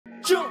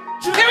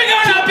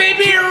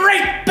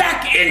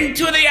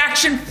into the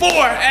action for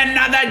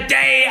another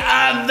day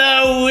of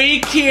the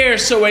week here.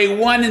 So a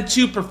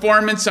 1-2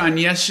 performance on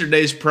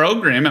yesterday's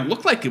program. It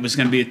looked like it was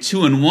going to be a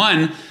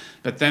 2-1,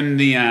 but then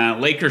the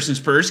Lakers and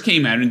Spurs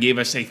came out and gave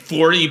us a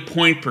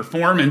 40-point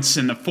performance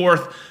in the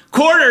fourth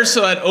quarter,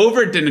 so that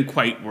over didn't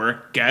quite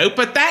work out,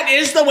 but that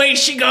is the way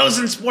she goes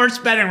in sports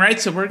betting,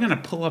 right? So we're going to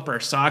pull up our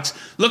socks,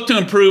 look to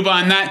improve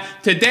on that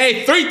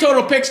today. 3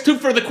 total picks, 2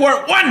 for the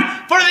court, 1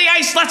 for the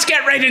ice. Let's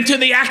get right into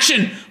the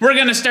action. We're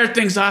going to start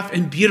things off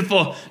in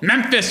beautiful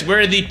Memphis,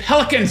 where the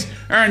Pelicans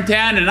are in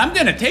town, and I'm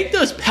going to take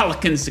those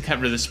Pelicans to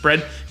cover the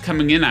spread,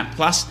 coming in at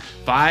plus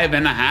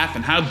 5.5.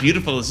 And how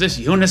beautiful is this?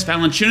 Jonas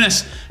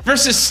Valanciunas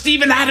versus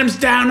Steven Adams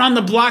down on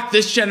the block.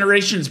 This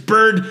generation's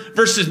Bird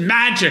versus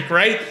Magic,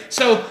 right?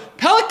 So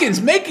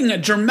Pelicans making a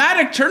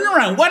dramatic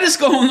turnaround. What is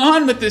going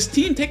on with this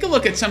team? Take a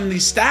look at some of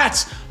these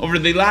stats over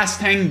the last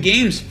 10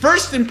 games.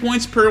 First in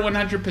points per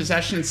 100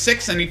 possessions,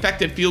 6th in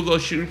effective field goal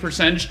shooting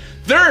percentage,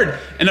 3rd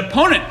in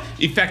opponent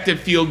effective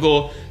field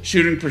goal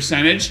shooting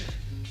percentage.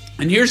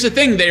 And here's the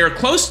thing, they are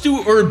close to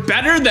or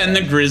better than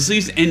the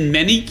Grizzlies in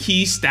many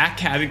key stat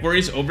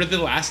categories over the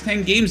last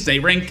 10 games. They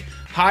rank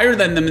higher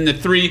than them in the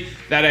 3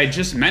 that I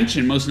just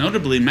mentioned, most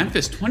notably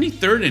Memphis,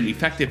 23rd in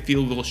effective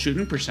field goal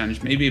shooting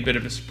percentage, maybe a bit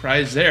of a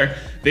surprise there.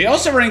 They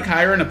also rank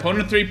higher in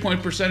opponent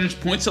 3-point percentage,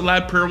 points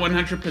allowed per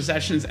 100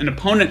 possessions, and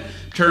opponent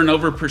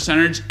turnover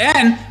percentage,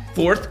 and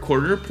fourth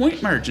quarter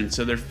point margin.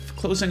 So they're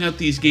closing out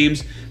these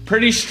games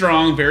pretty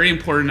strong, very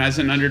important as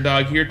an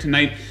underdog here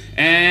tonight.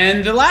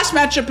 And the last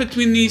matchup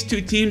between these two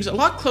teams, a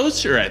lot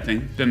closer, I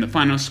think, than the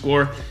final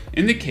score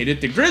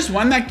indicated. The Grizz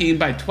won that game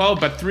by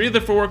 12, but 3 of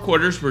the 4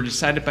 quarters were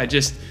decided by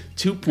just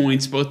 2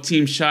 points. Both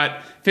teams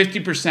shot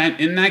 50%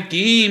 in that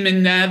game,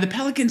 and the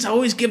Pelicans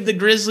always give the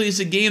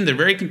Grizzlies a game. They're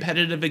very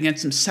competitive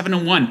against them,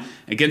 7-1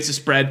 against the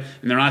spread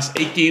in their last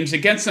 8 games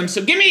against them.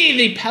 So give me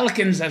the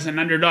Pelicans as an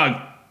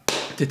underdog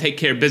to take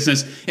care of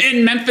business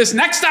in Memphis.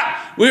 Next up,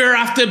 we're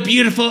off to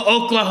beautiful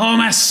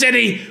Oklahoma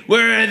City,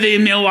 where the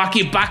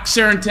Milwaukee Bucks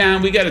are in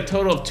town. We got a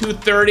total of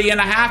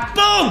 230.5.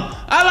 Boom!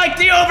 I like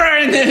the over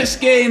in this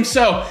game.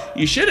 So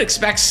you should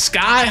expect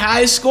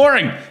sky-high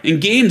scoring in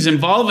games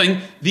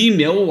involving the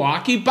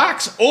Milwaukee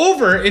Bucks.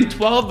 Over in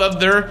 12 of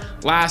their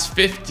last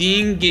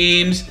 15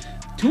 games.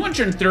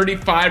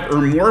 235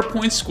 or more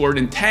points scored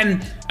in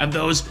 10 of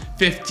those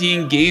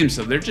 15 games.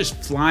 So they're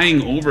just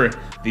flying over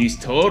these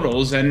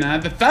totals. And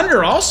the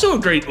Thunder also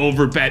a great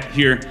over bet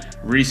here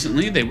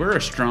recently. They were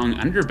a strong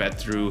under bet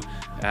through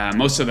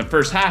most of the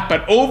first half,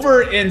 but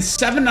over in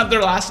 7 of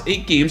their last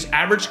 8 games,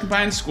 average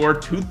combined score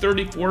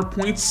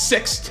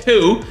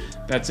 234.62.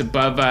 That's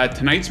above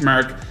tonight's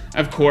mark,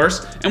 of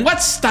course. And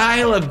what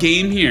style of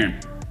game here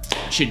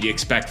should you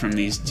expect from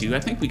these two? I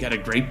think we got a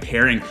great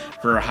pairing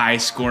for a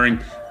high-scoring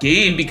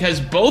game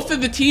because both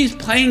of the teams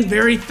playing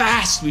very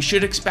fast. We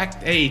should expect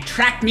a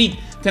track meet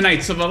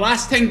tonight. So the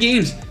last 10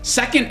 games,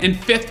 2nd and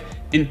 5th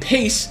in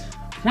pace,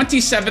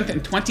 27th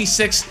and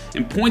 26th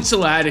in points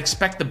allowed.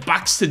 Expect the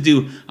Bucks to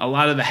do a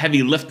lot of the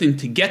heavy lifting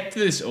to get to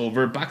this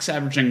over. Bucks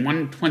averaging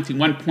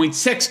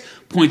 121.6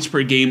 points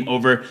per game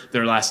over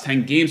their last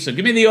 10 games. So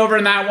give me the over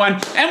in that one.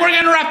 And we're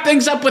going to wrap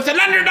things up with an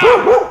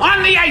underdog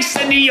on the ice,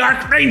 the New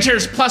York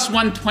Rangers, plus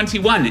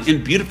 121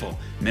 in beautiful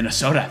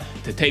Minnesota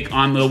to take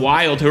on the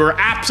Wild, who are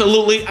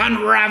absolutely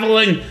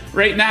unraveling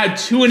right now.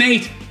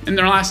 2-8 in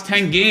their last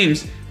 10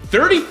 games.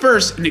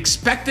 31st in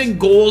expected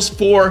goals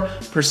for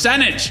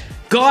percentage.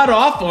 God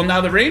awful. Now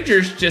the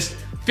Rangers just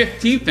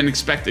 15th in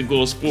expected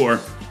goals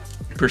for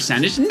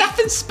percentage.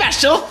 Nothing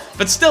special,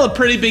 but still a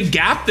pretty big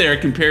gap there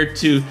compared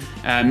to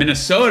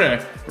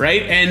Minnesota,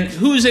 right? And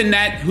who's in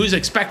net? Who's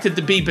expected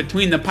to be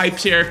between the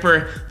pipes here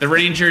for the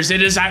Rangers?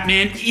 It is that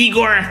man,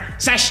 Igor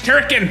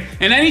Shesterkin.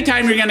 And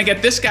anytime you're going to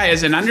get this guy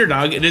as an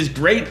underdog, it is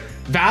great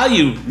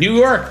value. New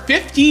York,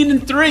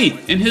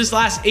 15-3 in his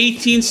last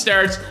 18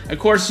 starts. Of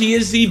course, he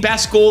is the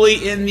best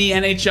goalie in the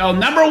NHL,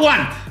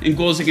 #1 in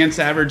goals against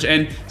average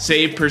and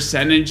save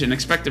percentage, and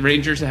expect the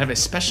Rangers to have a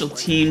special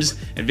teams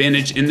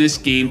advantage in this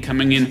game,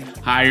 coming in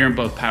higher in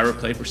both power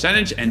play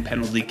percentage and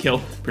penalty kill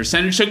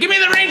percentage. So give me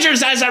the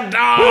Rangers as a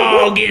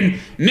dog in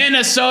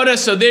Minnesota.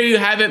 So there you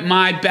have it,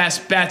 my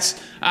best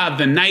bets of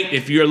the night.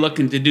 If you're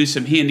looking to do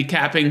some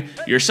handicapping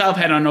yourself,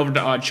 head on over to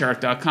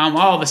oddshark.com.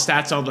 All the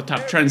stats, all the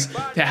top trends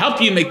to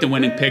help you make the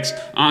winning picks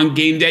on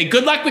game day.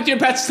 Good luck with your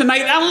bets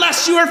tonight,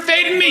 unless you are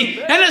fading me.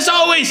 And as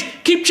always,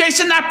 keep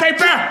chasing that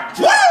paper.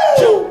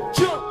 Woo!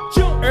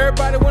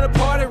 Everybody wanna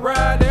party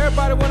ride,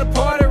 everybody wanna party